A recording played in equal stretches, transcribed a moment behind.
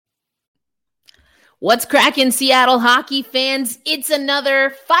What's cracking, Seattle hockey fans? It's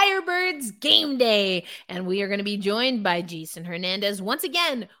another Firebirds game day, and we are going to be joined by Jason Hernandez. Once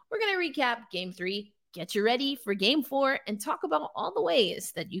again, we're going to recap Game 3, get you ready for Game 4, and talk about all the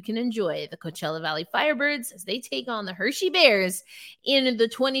ways that you can enjoy the Coachella Valley Firebirds as they take on the Hershey Bears in the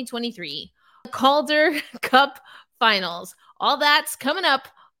 2023 Calder Cup Finals. All that's coming up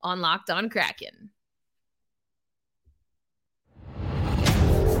on Locked On Kraken.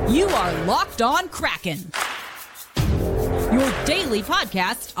 You are Locked On Kraken, your daily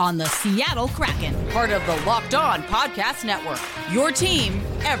podcast on the Seattle Kraken, part of the Locked On Podcast Network, your team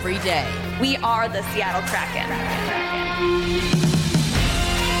every day. We are the Seattle Kraken.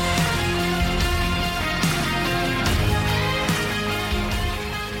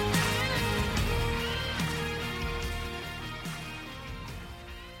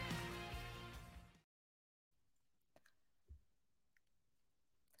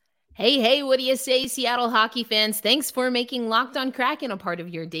 Hey, what do you say, Seattle hockey fans? Thanks for making Locked On Kraken a part of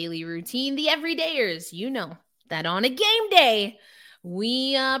your daily routine. The everydayers, you know that on a game day,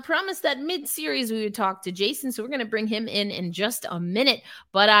 we promised that mid-series we would talk to Jason, so we're going to bring him in just a minute.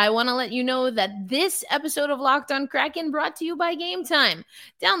 But I want to let you know that this episode of Locked On Kraken brought to you by Game Time.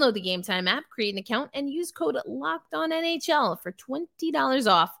 Download the Game Time app, create an account, and use code LOCKEDONNHL for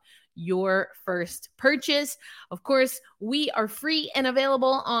 $20 off your first purchase. Of course, we are free and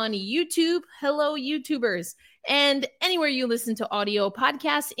available on YouTube. Hello, YouTubers. And anywhere you listen to audio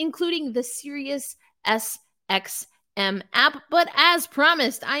podcasts, including the Sirius SXM app. But as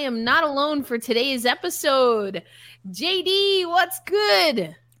promised, I am not alone for today's episode. JD, what's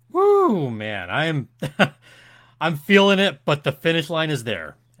good? Woo, man. I'm feeling it, but the finish line is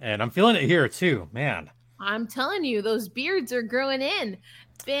there. And I'm feeling it here too, man. I'm telling you, those beards are growing in.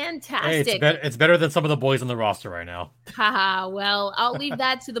 Fantastic. Hey, it's better than some of the boys on the roster right now. Haha, well, I'll leave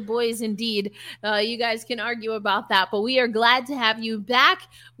that to the boys indeed. You guys can argue about that, but we are glad to have you back.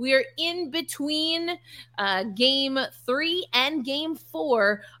 We are in between Game 3 and Game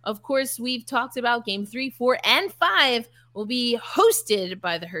 4. Of course, we've talked about Game 3, 4, and 5 will be hosted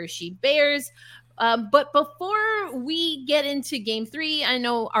by the Hershey Bears. But before we get into Game 3, I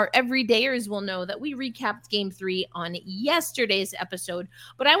know our everydayers will know that we recapped Game 3 on yesterday's episode.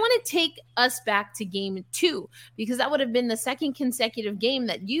 But I want to take us back to Game 2, because that would have been the second consecutive game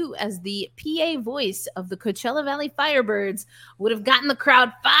that you, as the PA voice of the Coachella Valley Firebirds, would have gotten the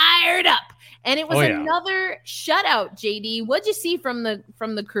crowd fired up. And it was another shutout, JD. What'd you see from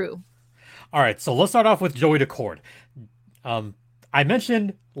the crew? All right, so let's start off with Joey Daccord. I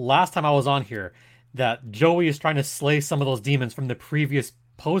mentioned last time I was on here that Joey is trying to slay some of those demons from the previous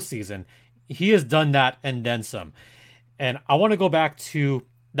postseason. He has done that and then some. And I want to go back to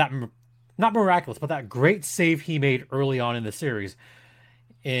that, not miraculous, but that great save he made early on in the series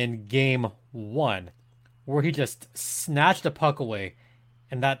in Game 1, where he just snatched a puck away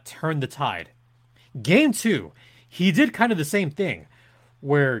and that turned the tide. Game 2, he did kind of the same thing,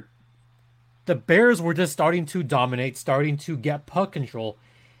 where the Bears were just starting to dominate, starting to get puck control.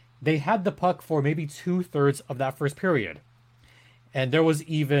 They had the puck for maybe 2/3 of that first period. And there was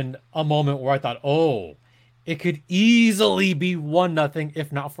even a moment where I thought, oh, it could easily be 1-0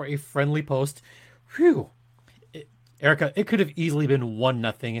 if not for a friendly post. Whew. Erica, it could have easily been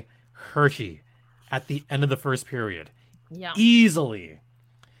 1-0 Hershey at the end of the first period. Yeah. Easily.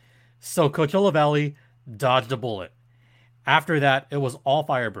 So Coachella Valley dodged a bullet. After that, it was all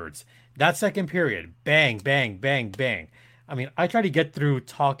Firebirds. That second period, bang, bang, bang, bang. I mean, I try to get through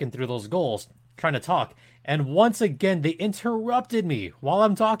talking through those goals, trying to talk. And once again, they interrupted me while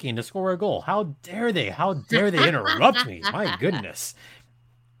I'm talking to score a goal. How dare they? How dare they interrupt me? My goodness.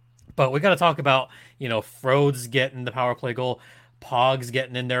 But we got to talk about, Frodes getting the power play goal, Pogs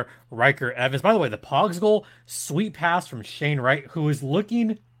getting in there, Riker Evans. By the way, the Pogs goal, sweet pass from Shane Wright, who is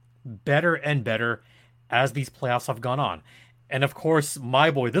looking better and better as these playoffs have gone on. And of course,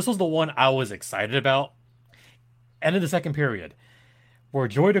 my boy, this was the one I was excited about. End of the second period, where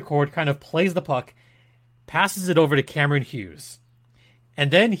Joey Daccord kind of plays the puck, passes it over to Cameron Hughes. And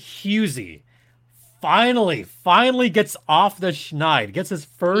then Hughesy finally gets off the schneid, gets his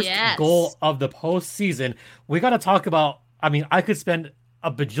first goal of the postseason. We got to talk about, I could spend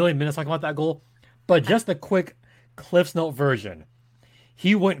a bajillion minutes talking about that goal, but just a quick Cliff's Note version.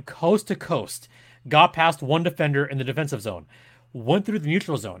 He went coast to coast, got past one defender in the defensive zone, went through the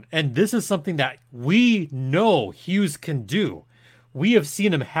neutral zone. And this is something that we know Hughes can do. We have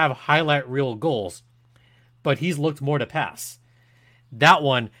seen him have highlight reel goals, but he's looked more to pass. That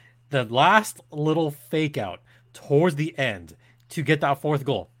one, the last little fake out towards the end to get that fourth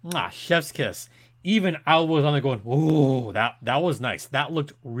goal. Chef's kiss. Even I was on there going, ooh, that was nice. That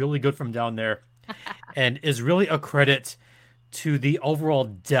looked really good from down there. and is really a credit to the overall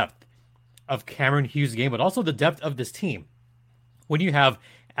depth of Cameron Hughes' game, but also the depth of this team. When you have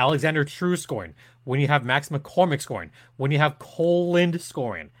Alexander True scoring, when you have Max McCormick scoring, when you have Cole Lind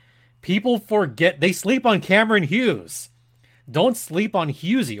scoring, people forget, they sleep on Cameron Hughes. Don't sleep on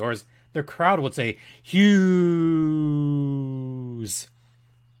Hughesy, or as the crowd would say, Hughes.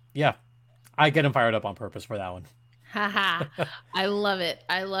 Yeah, I get him fired up on purpose for that one. Haha. I love it.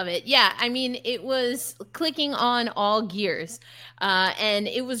 I love it. Yeah. I mean, it was clicking on all gears. And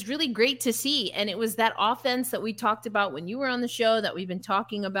it was really great to see. And it was that offense that we talked about when you were on the show, that we've been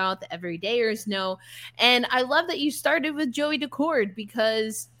talking about, the everydayers know. And I love that you started with Joey Daccord,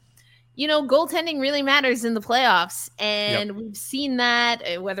 because goaltending really matters in the playoffs. And we've seen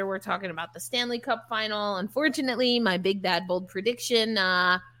that, whether we're talking about the Stanley Cup final. Unfortunately, my big bad bold prediction,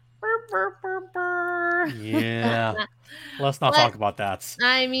 yeah, let's not talk about that.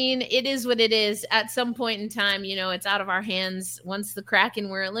 I mean, it is what it is. At some point in time, it's out of our hands once the Kraken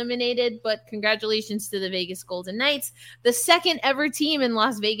were eliminated. But congratulations to the Vegas Golden Knights, the second ever team in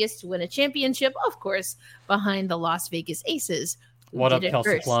Las Vegas to win a championship, of course, behind the Las Vegas Aces. What up,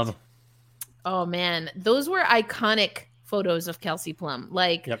 Kelsey Plum? Oh, man. Those were iconic photos of Kelsey Plum.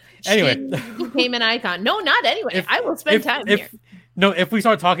 Like, anyway, she became an icon. No, not anyway. I will spend time here. No, if we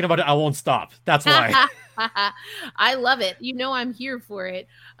start talking about it, I won't stop. That's why. I love it. I'm here for it.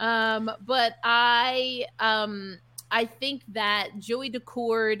 But I think that Joey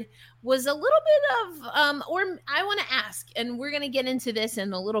Daccord was a little bit of, or I want to ask, and we're going to get into this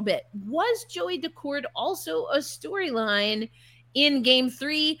in a little bit. Was Joey Daccord also a storyline in Game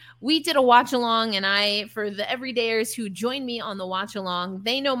 3? We did a watch along, and for the everydayers who joined me on the watch along,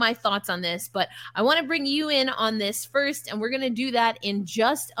 they know my thoughts on this, but I want to bring you in on this first, and we're going to do that in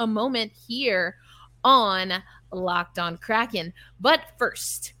just a moment here on Locked on Kraken. But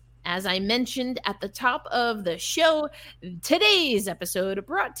first, as I mentioned at the top of the show, today's episode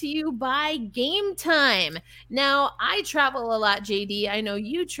brought to you by Game Time. Now, I travel a lot, JD. I know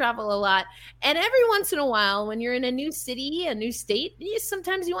you travel a lot. And every once in a while, when you're in a new city, a new state,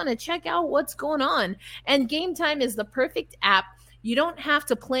 sometimes you want to check out what's going on. And Game Time is the perfect app. You don't have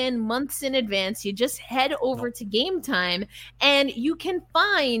to plan months in advance. You just head over to Game Time, and you can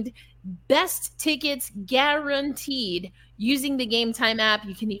find best tickets guaranteed using the Game Time app.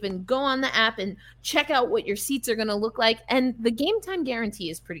 You can even go on the app and check out what your seats are going to look like. And the Game Time guarantee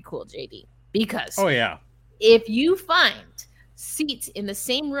is pretty cool, JD, because if you find seats in the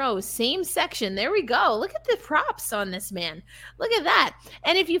same row, same section, there we go. Look at the props on this, man. Look at that.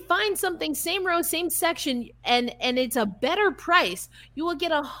 And if you find something same row, same section, and it's a better price, you will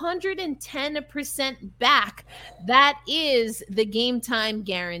get 110% back. That is the Game Time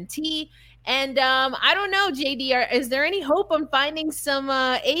guarantee. And I don't know, JD, is there any hope on finding some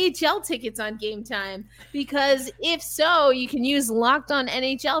AHL tickets on Game Time? Because if so, you can use Locked on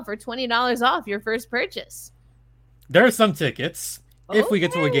NHL for $20 off your first purchase. There are some tickets if we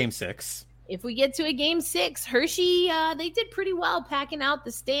get to a Game 6. If we get to a Game 6, Hershey, they did pretty well packing out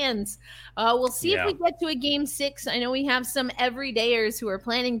the stands. We'll see if we get to a Game 6. I know we have some everydayers who are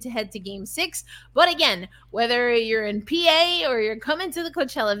planning to head to Game 6. But again, whether you're in PA or you're coming to the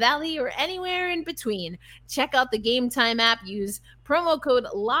Coachella Valley or anywhere in between, check out the Game Time app. Use promo code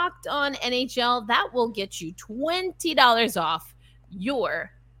LOCKEDONNHL. That will get you $20 off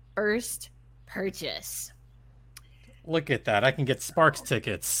your first purchase. Look at that. I can get Sparks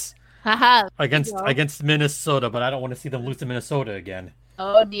tickets Haha, against Minnesota, but I don't want to see them lose to Minnesota again.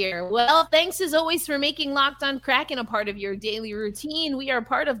 Oh, dear. Well, thanks as always for making Locked on Kraken a part of your daily routine. We are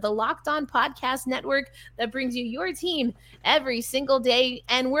part of the Locked on Podcast Network that brings you your team every single day,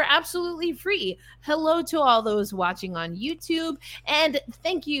 and we're absolutely free. Hello to all those watching on YouTube, and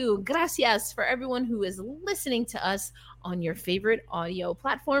thank you, gracias, for everyone who is listening to us on your favorite audio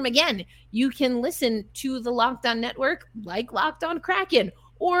platform. Again, you can listen to the Locked on Network like Locked on Kraken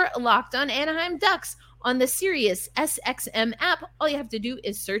or Locked on Anaheim Ducks on the Sirius SXM app. All you have to do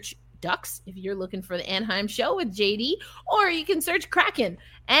is search Ducks if you're looking for the Anaheim show with JD, or you can search Kraken,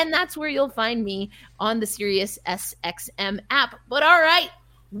 and that's where you'll find me on the Sirius SXM app. But all right,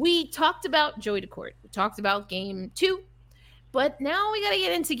 we talked about Joey Daccord. We talked about Game 2. But now we got to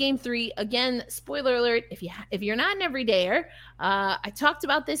get into Game 3. Again, spoiler alert, if you're not an everydayer, I talked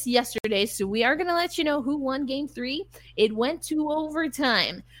about this yesterday, so we are going to let you know who won Game 3. It went to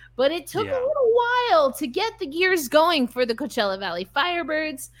overtime, but it took a little while to get the gears going for the Coachella Valley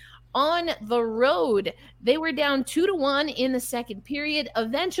Firebirds on the road. They were down 2-1 in the second period.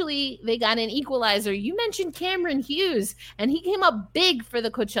 Eventually, they got an equalizer. You mentioned Cameron Hughes, and he came up big for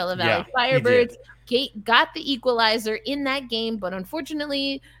the Coachella Valley Firebirds. got the equalizer in that game, but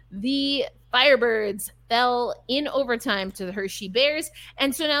unfortunately, the Firebirds fell in overtime to the Hershey Bears.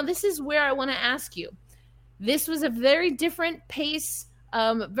 And so now this is where I want to ask you. This was a very different pace,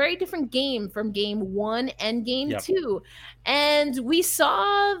 very different game from game 1 and game 2. And we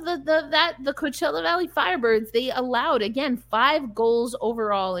saw the Coachella Valley Firebirds, they allowed, again, 5 goals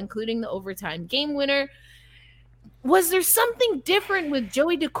overall, including the overtime game winner. Was there something different with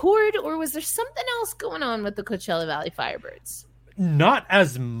Joey Decord, or was there something else going on with the Coachella Valley Firebirds? Not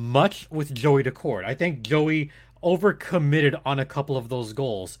as much with Joey Decord. I think Joey overcommitted on a couple of those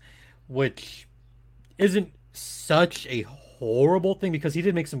goals, which isn't such a horrible thing because he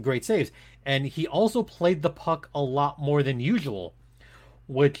did make some great saves. And he also played the puck a lot more than usual,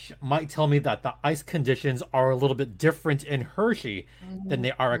 which might tell me that the ice conditions are a little bit different in Hershey than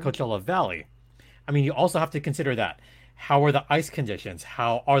they are at Coachella Valley. I mean, you also have to consider that. How are the ice conditions?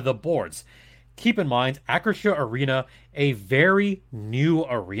 How are the boards? Keep in mind, Acrisure Arena, a very new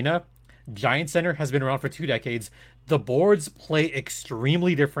arena. Giant Center has been around for 2 decades. The boards play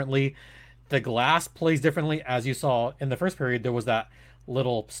extremely differently. The glass plays differently. As you saw in the first period, there was that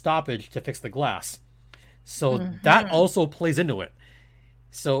little stoppage to fix the glass. So that also plays into it.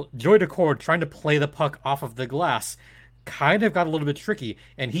 So Joey Decord trying to play the puck off of the glass kind of got a little bit tricky,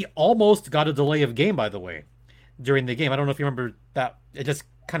 and he almost got a delay of game, by the way, during the game. I don't know if you remember that. It just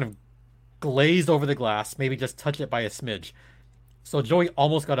kind of glazed over the glass, maybe just touched it by a smidge. So Joey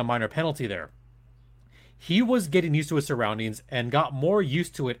almost got a minor penalty there. He was getting used to his surroundings and got more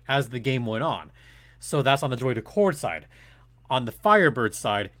used to it as the game went on. So that's on the Joey Decord side. On the Firebird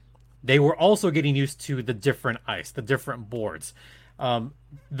side, they were also getting used to the different ice, the different boards.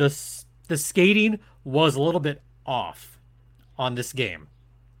 The skating was a little bit off on this game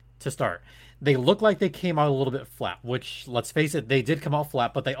to start. They looked like they came out a little bit flat, which, let's face it, they did come out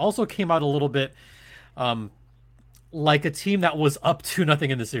flat, but they also came out a little bit like a team that was up 2-0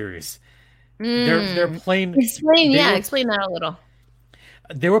 in the series. They're playing. Explain that a little.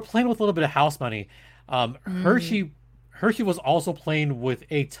 They were playing with a little bit of house money. Hershey was also playing with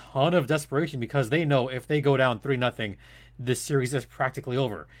a ton of desperation because they know if they go down 3-0, this series is practically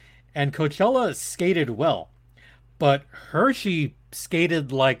over. And Coachella skated well, but Hershey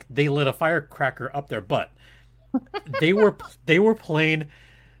skated like they lit a firecracker up their butt. They were playing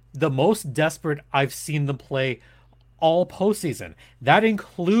the most desperate I've seen them play all postseason. That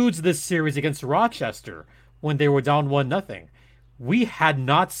includes this series against Rochester when they were down 1-0. We had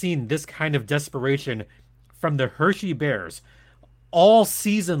not seen this kind of desperation from the Hershey Bears all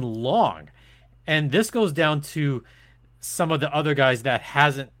season long. And this goes down to some of the other guys that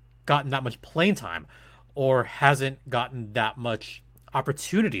hasn't gotten that much playing time or hasn't gotten that much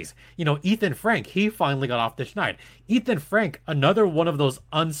opportunities. You know, Ethan Frank, he finally got off the schneid. Ethan Frank, another one of those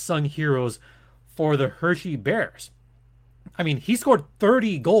unsung heroes for the Hershey Bears. I mean, he scored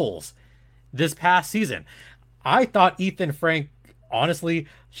 30 goals this past season. I thought Ethan Frank, honestly,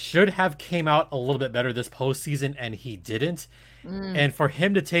 should have came out a little bit better this postseason, and he didn't. And for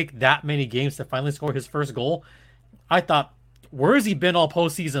him to take that many games to finally score his first goal, I thought, where has he been all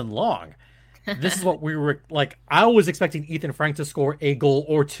postseason long? This is what we were like. I was expecting Ethan Frank to score a goal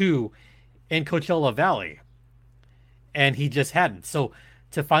or 2 in Coachella Valley, and he just hadn't. So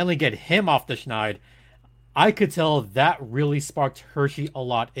to finally get him off the schneid, I could tell that really sparked Hershey a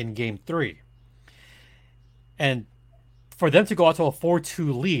lot in Game 3. And for them to go out to a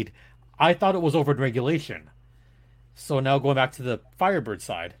 4-2 lead, I thought it was over in regulation. So now going back to the Firebird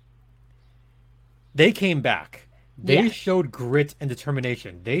side, they came back. They showed grit and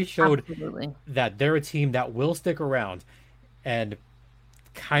determination. They showed that they're a team that will stick around and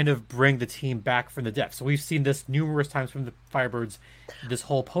kind of bring the team back from the depths. So we've seen this numerous times from the Firebirds this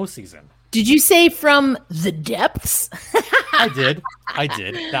whole postseason. Did you say from the depths? I did.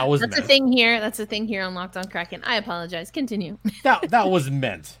 That was That's meant. A thing here. That's a thing here on Locked On Kraken. I apologize. Continue. That was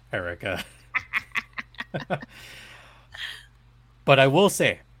meant, Erica. But I will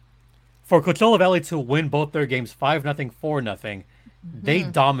say, for Coachella Valley to win both their games 5-0, 4-0, they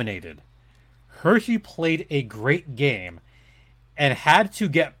dominated. Hershey played a great game and had to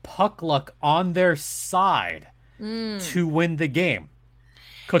get puck luck on their side to win the game.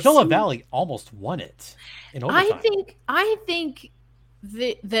 Coachella Valley almost won it in overtime. I think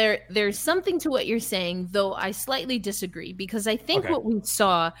there's something to what you're saying, though I slightly disagree, because I think what we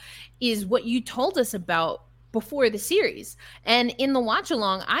saw is what you told us about before the series. And in the watch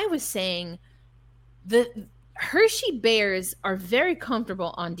along, I was saying the Hershey Bears are very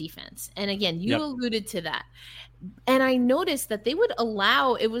comfortable on defense. And again, you alluded to that. And I noticed that they would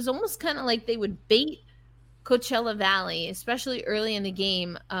allow, it was almost kind of like they would bait Coachella Valley, especially early in the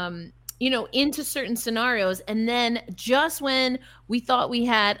game, into certain scenarios. And then just when we thought we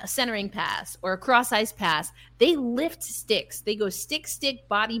had a centering pass or a cross ice pass, they lift sticks. They go stick,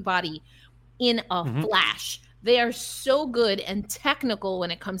 body, body in a flash. They are so good and technical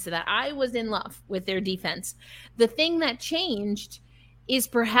when it comes to that. I was in love with their defense. The thing that changed is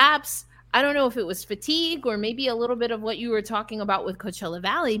perhaps, I don't know if it was fatigue or maybe a little bit of what you were talking about with Coachella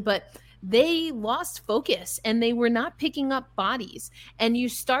Valley, but they lost focus and they were not picking up bodies. And you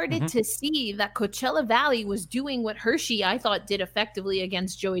started to see that Coachella Valley was doing what Hershey, I thought, did effectively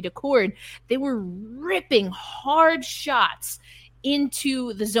against Joey Decord. They were ripping hard shots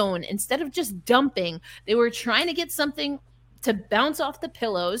into the zone. Instead of just dumping, they were trying to get something to bounce off the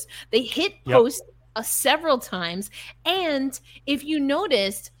pillows. They hit post several times. And if you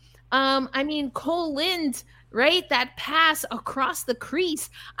noticed, Cole Lind, right? That pass across the crease.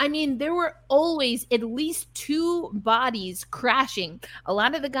 I mean, there were always at least two bodies crashing. A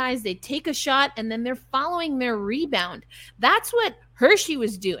lot of the guys, they take a shot and then they're following their rebound. That's what Hershey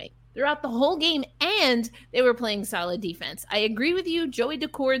was doing throughout the whole game, and they were playing solid defense. I agree with you, Joey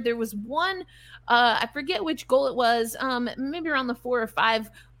Decord. There was one, I forget which goal it was, maybe around the 4 or 5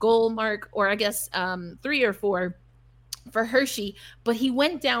 goal mark, or I guess 3 or 4. For Hershey, but he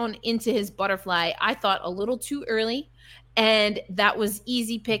went down into his butterfly, I thought, a little too early, and that was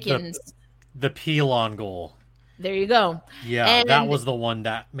easy pickings. The Pelon goal. There you go. Yeah, and that was the one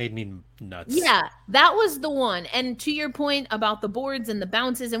that made me nuts. Yeah, that was the one. And to your point about the boards and the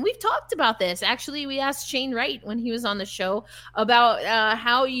bounces, and we've talked about this. Actually, we asked Shane Wright when he was on the show about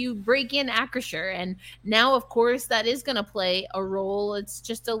how you break in Acrisure. And now, of course, that is going to play a role. It's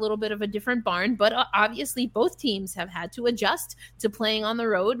just a little bit of a different barn. But obviously, both teams have had to adjust to playing on the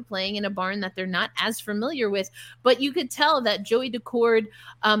road, playing in a barn that they're not as familiar with. But you could tell that Joey Decord,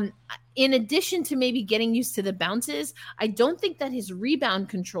 in addition to maybe getting used to the bounces, I don't think that his rebound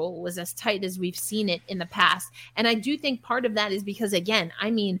control was as tight as we've seen it in the past. And I do think part of that is because, again,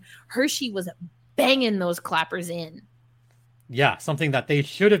 Hershey was banging those clappers in. Yeah, something that they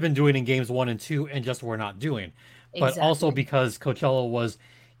should have been doing in games 1 and 2 and just were not doing. But also because Coachella was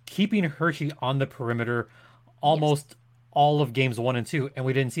keeping Hershey on the perimeter almost all of games 1 and 2, and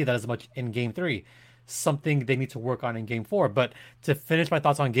we didn't see that as much in game 3. Something they need to work on in game 4. But to finish my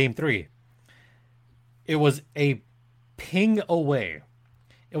thoughts on game 3, it was a ping away.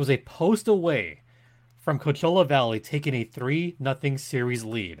 It was a post away from Coachella Valley taking a 3-0 series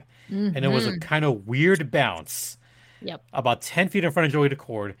lead. And it was a kind of weird bounce about 10 feet in front of Joey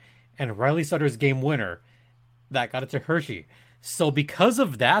Decord and Riley Sutter's game winner that got it to Hershey. So because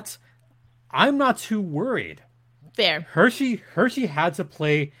of that, I'm not too worried. Fair. Hershey had to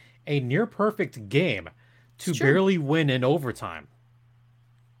play a near perfect game to barely win in overtime.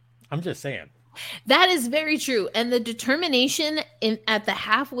 I'm just saying. That is very true. And the determination at the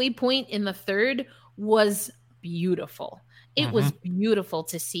halfway point in the third was beautiful. It was beautiful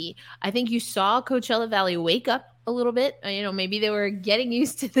to see. I think you saw Coachella Valley wake up a little bit. Maybe they were getting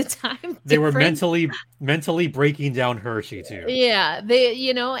used to the time. They were mentally breaking down Hershey too. Yeah,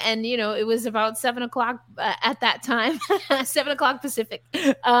 it was about 7:00 at that time, 7:00 Pacific,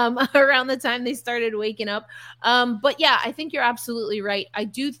 around the time they started waking up. But yeah, I think you're absolutely right. I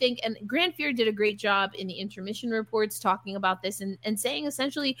do think, and Grant Fear did a great job in the intermission reports talking about this and saying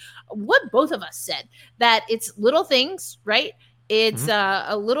essentially what both of us said, that it's little things, right? It's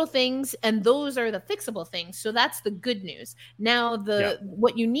little things, and those are the fixable things. So that's the good news. Now,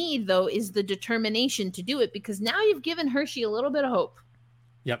 what you need, though, is the determination to do it, because now you've given Hershey a little bit of hope.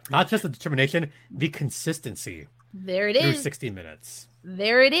 Yep. Not just the determination, the consistency. There it is. Through 60 minutes.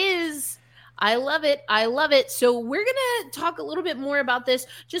 There it is. I love it. I love it. So we're going to talk a little bit more about this,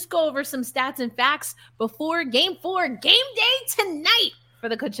 just go over some stats and facts before Game 4, game day tonight for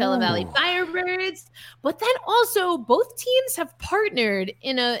the Coachella Valley Firebirds. But then also both teams have partnered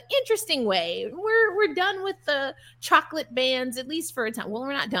in an interesting way. We're done with the chocolate bands, at least for a time. Well,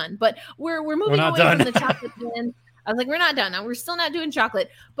 we're not done, but we're moving away from the chocolate band. I was like, we're not done. We're still not doing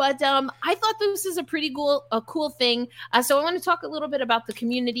chocolate. But I thought this is a pretty cool thing. So I want to talk a little bit about the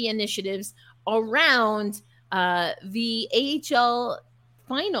community initiatives around the AHL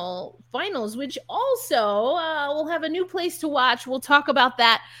finals, which also will have a new place to watch. We'll talk about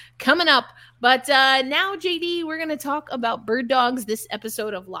that coming up. But now, JD, we're going to talk about Bird Dogs. This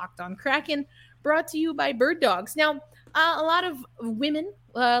episode of Locked on Kraken brought to you by Bird Dogs. Now, a lot of women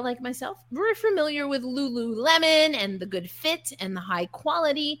like myself, we're familiar with Lululemon and the good fit and the high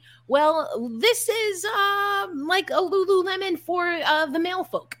quality. Well, this is like a Lululemon for the male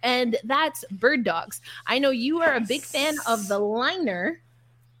folk, and that's Bird Dogs. I know you are a big fan of the liner.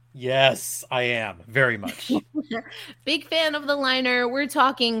 Yes, I am. Very much. Big fan of the liner. We're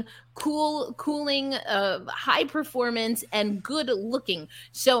talking cooling, high performance, and good looking.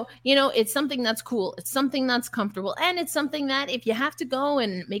 So, it's something that's cool. It's something that's comfortable. And it's something that if you have to go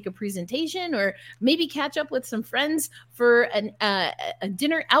and make a presentation or maybe catch up with some friends for a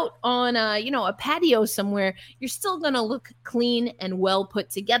dinner out on, a patio somewhere, you're still going to look clean and well put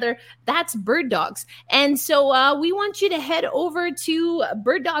together. That's Bird Dogs. And so we want you to head over to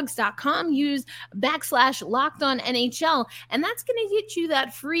birddogs.com, use /LockedOnNHL, and that's going to get you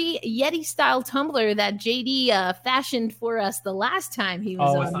that free Yeti style tumbler that JD fashioned for us the last time he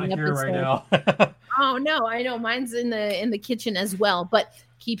was on the episode. Right now. Oh no, I know mine's in the kitchen as well, but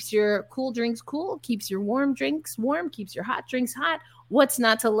keeps your cool drinks cool, keeps your warm drinks warm, keeps your hot drinks hot. What's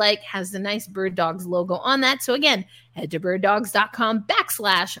not to like? Has the nice Bird Dogs logo on that. So again, head to birddogs.com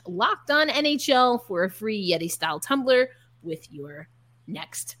 /LockedOnNHL for a free Yeti style tumbler with your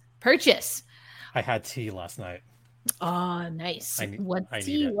next purchase. I had tea last night. Oh, nice. What's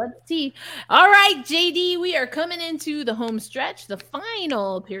tea? Tea. All right, JD, we are coming into the home stretch, the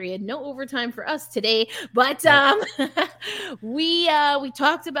final period. No overtime for us today, but we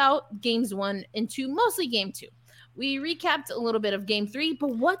talked about games 1 and 2, mostly game 2. We recapped a little bit of game 3,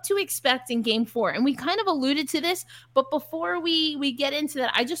 but what to expect in game 4. And we kind of alluded to this, but before we get into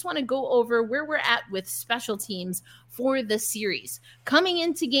that, I just want to go over where we're at with special teams for the series. Coming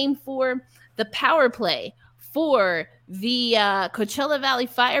into game 4, the power play for the Coachella Valley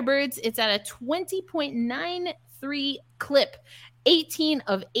Firebirds, it's at a 20.93 clip, 18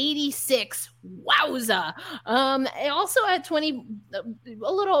 of 86. Wowza. Also at a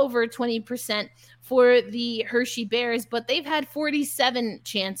little over 20% for the Hershey Bears, but they've had 47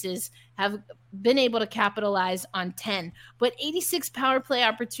 chances, have been able to capitalize on 10, but 86 power play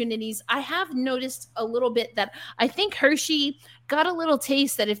opportunities. I have noticed a little bit that I think Hershey got a little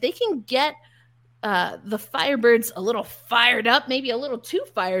taste that if they can get the Firebirds a little fired up, maybe a little too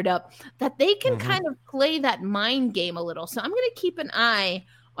fired up, that they can kind of play that mind game a little. So I'm going to keep an eye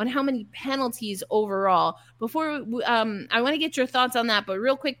on how many penalties overall. Before I want to get your thoughts on that, but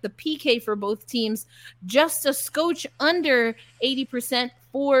real quick, the PK for both teams, just a scotch under 80%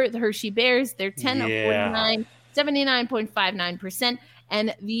 for the Hershey Bears. They're 10 of 49, 79.59%.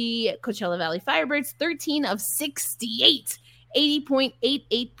 And the Coachella Valley Firebirds, 13 of 68,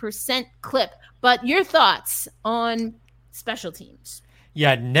 80.88% clip. But your thoughts on special teams?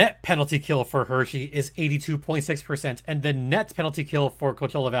 Yeah, net penalty kill for Hershey is 82.6%, and the net penalty kill for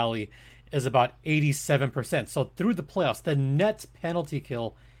Coachella Valley is about 87%. So through the playoffs, the net penalty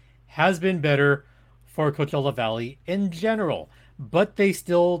kill has been better for Coachella Valley in general, but they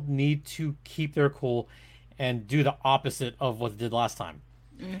still need to keep their cool and do the opposite of what they did last time.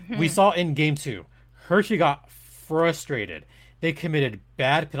 We saw in game 2, Hershey got frustrated. They committed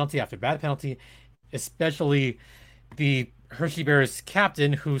bad penalty after bad penalty, especially the Hershey Bears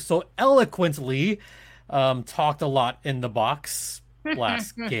captain, who so eloquently talked a lot in the box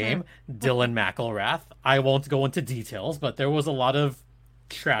last game, Dylan McElrath. I won't go into details, but there was a lot of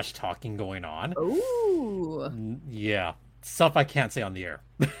trash talking going on. Ooh. Yeah, stuff I can't say on the air.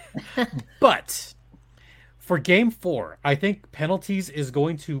 But for game 4, I think penalties is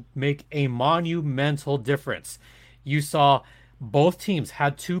going to make a monumental difference. You saw both teams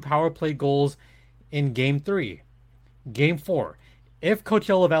had 2 power play goals in game 3. Game 4, if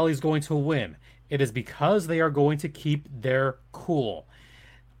Coachella Valley is going to win, it is because they are going to keep their cool.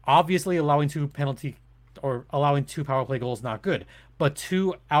 Obviously, allowing 2 power play goals not good, but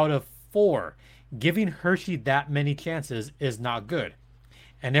 2 out of 4, giving Hershey that many chances is not good.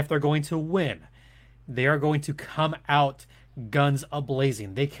 And if they're going to win, they are going to come out guns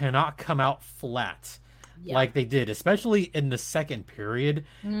a-blazing. They cannot come out flat. Like they did, especially in the second period.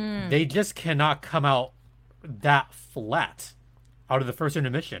 They just cannot come out that flat out of the first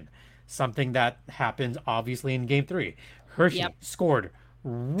intermission. Something that happened, obviously, in game 3. Hershey scored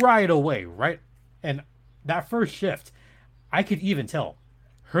right away, right? And that first shift, I could even tell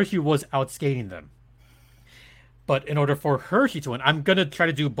Hershey was outskating them. But in order for Hershey to win, I'm going to try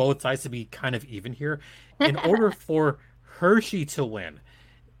to do both sides to be kind of even here. In order for Hershey to win,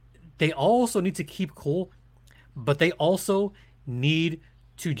 they also need to keep cool, but they also need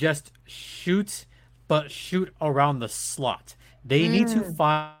to just shoot around the slot. They need to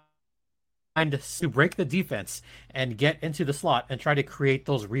find to break the defense and get into the slot and try to create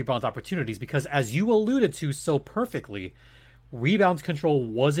those rebound opportunities, because as you alluded to so perfectly, rebound control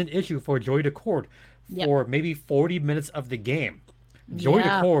was an issue for Joey Decord for maybe 40 minutes of the game. Joey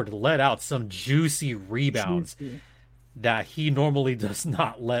Decord let out some juicy rebounds that he normally does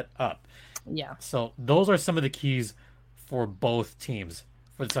not let up. Yeah. So those are some of the keys for both teams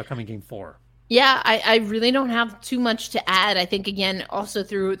for this upcoming game 4. Yeah, I really don't have too much to add. I think again, also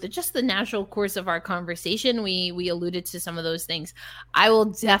through just the natural course of our conversation, we alluded to some of those things. I will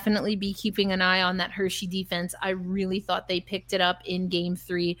definitely be keeping an eye on that Hershey defense. I really thought they picked it up in game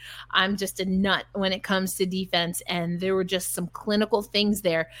 3. I'm just a nut when it comes to defense, and there were just some clinical things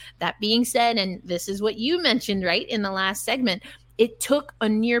there. That being said, and this is what you mentioned right in the last segment, it took a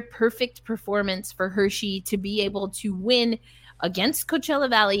near perfect performance for Hershey to be able to win against Coachella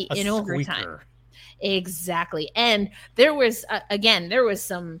Valley A in overtime. squeaker. Exactly. And there was, again, there was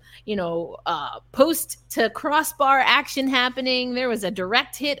some, post to crossbar action happening. There was a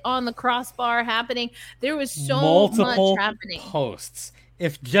direct hit on the crossbar happening. There was so Multiple much happening. posts.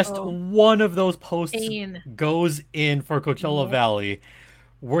 If just one of those posts Insane. goes in for Coachella Yeah. Valley,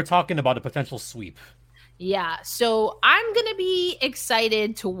 we're talking about a potential sweep. Yeah, so I'm going to be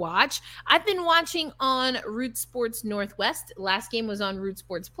excited to watch. I've been watching on Root Sports Northwest. Last game was on Root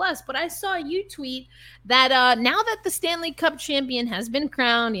Sports Plus, but I saw you tweet that now that the Stanley Cup champion has been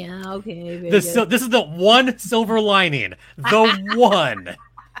crowned, yeah, okay. This is the one silver lining. The one.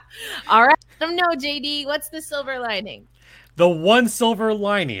 All right, let them know, JD. What's the silver lining? The one silver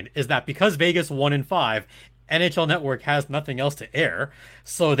lining is that because Vegas won in 5, NHL Network has nothing else to air,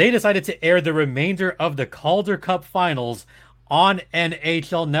 so they decided to air the remainder of the Calder Cup finals on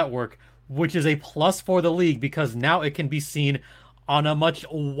NHL Network, which is a plus for the league because now it can be seen on a much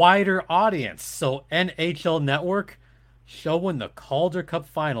wider audience. So NHL Network showing the Calder Cup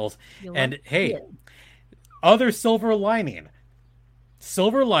finals. And hey, other silver lining.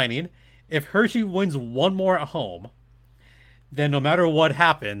 Silver lining, if Hershey wins one more at home, then no matter what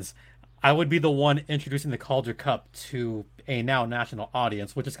happens, I would be the one introducing the Calder Cup to a now national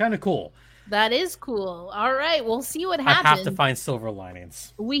audience, which is kind of cool. That is cool. All right, we'll see what happens. I have to find silver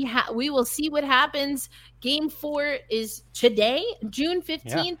linings. We will see what happens. Game 4 is today, June 15th.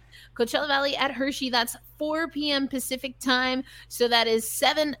 Yeah. Coachella Valley at Hershey. That's 4 p.m. Pacific time. So that is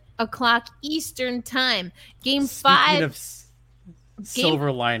 7 o'clock Eastern time. Game Speaking 5. Of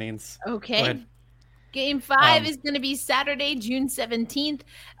silver linings. Okay. Game 5 is going to be Saturday, June 17th.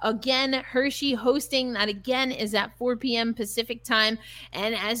 Again, Hershey hosting. That again is at 4 p.m. Pacific time.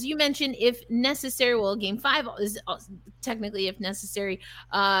 And as you mentioned, if necessary, well, Game 5 is technically if necessary.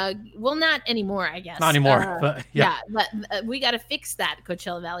 Well, not anymore, I guess. Not anymore. But but we got to fix that,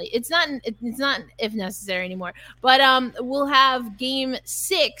 Coachella Valley. It's not if necessary anymore. But we'll have Game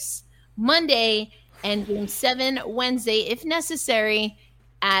 6 Monday and Game 7 Wednesday, if necessary,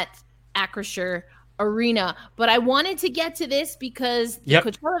 at Acrisure Arena. But I wanted to get to this because the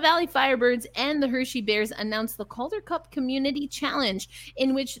Coachella Valley Firebirds and the Hershey Bears announced the Calder Cup Community Challenge,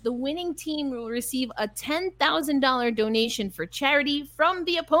 in which the winning team will receive a $10,000 donation for charity from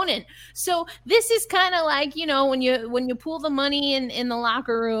the opponent. So this is kind of like, when you pool the money in the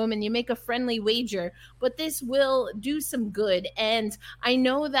locker room and you make a friendly wager, but this will do some good. And I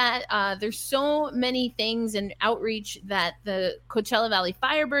know that there's so many things and outreach that the Coachella Valley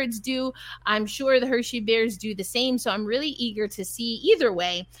Firebirds do. I'm sure the Hershey Bears do the same. So I'm really eager to see either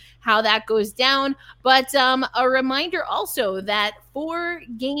way how that goes down. But a reminder also that for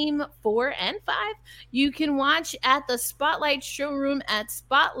Game 4 and 5, you can watch at the Spotlight Showroom at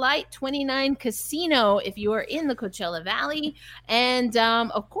Spotlight 29 Casino if you are in the Coachella Valley. And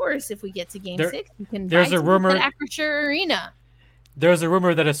of course, if we get to Game 6, you can buy a rumor at Acrisure Arena. There's a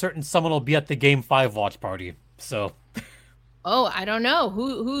rumor that a certain someone will be at the Game 5 watch party. So oh, I don't know.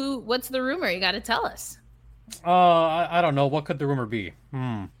 Who what's the rumor? You got to tell us. I don't know. What could the rumor be?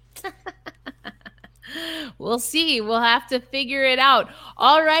 We'll see. We'll have to figure it out.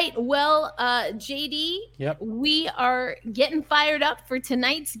 All right. Well, JD, we are getting fired up for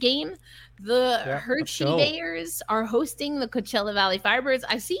tonight's game. The Hershey Bears are hosting the Coachella Valley Firebirds.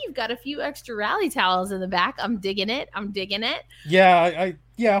 I see you've got a few extra rally towels in the back. I'm digging it.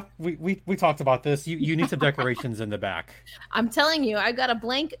 Yeah, we talked about this. You need some decorations in the back. I'm telling you, I've got a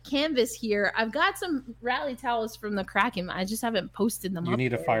blank canvas here. I've got some rally towels from the Kraken. I just haven't posted them. You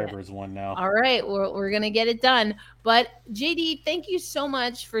need a Firebirds one now. All right, we're gonna get it done. But JD, thank you so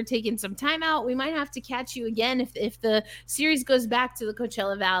much for taking some time out. We might have to catch you again if the series goes back to the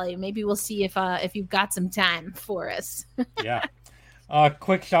Coachella Valley. Maybe we'll see if you've got some time for us. Yeah.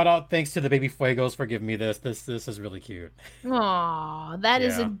 Quick shout out, thanks to the baby Fuegos for giving me this. This is really cute. Aw, that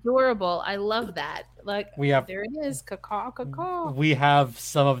is adorable. I love that. Like there it is, caw. We have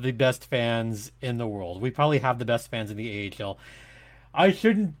some of the best fans in the world. We probably have the best fans in the AHL. I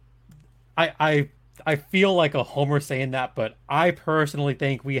feel like a homer saying that, but I personally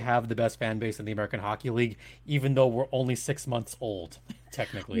think we have the best fan base in the American Hockey League, even though we're only 6 months old.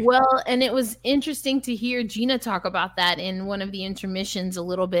 technically. Well, and it was interesting to hear Gina talk about that in one of the intermissions a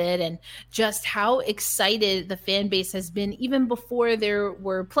little bit, and just how excited the fan base has been even before there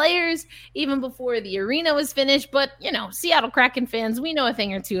were players, even before the arena was finished. But, Seattle Kraken fans, we know a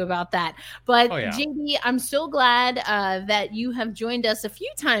thing or two about that. But JD, I'm so glad that you have joined us a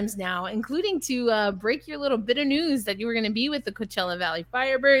few times now, including to break your little bit of news that you were going to be with the Coachella Valley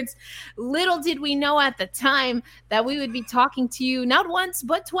Firebirds. Little did we know at the time that we would be talking to you not once,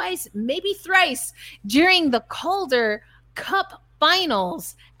 but twice, maybe thrice, during the Calder Cup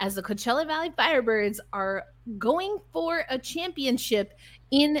Finals, as the Coachella Valley Firebirds are going for a championship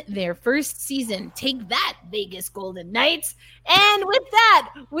in their first season. Take that, Vegas Golden Knights. And with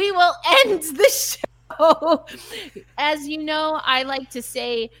that, we will end the show. As you know, I like to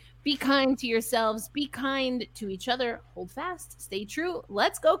say, be kind to yourselves, be kind to each other, hold fast, stay true.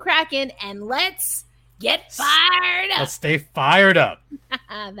 Let's go Kraken, and let's get fired up. Let's stay fired up.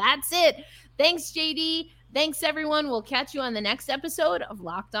 That's it. Thanks, JD. Thanks, everyone. We'll catch you on the next episode of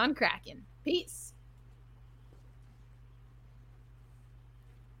Locked on Kraken. Peace.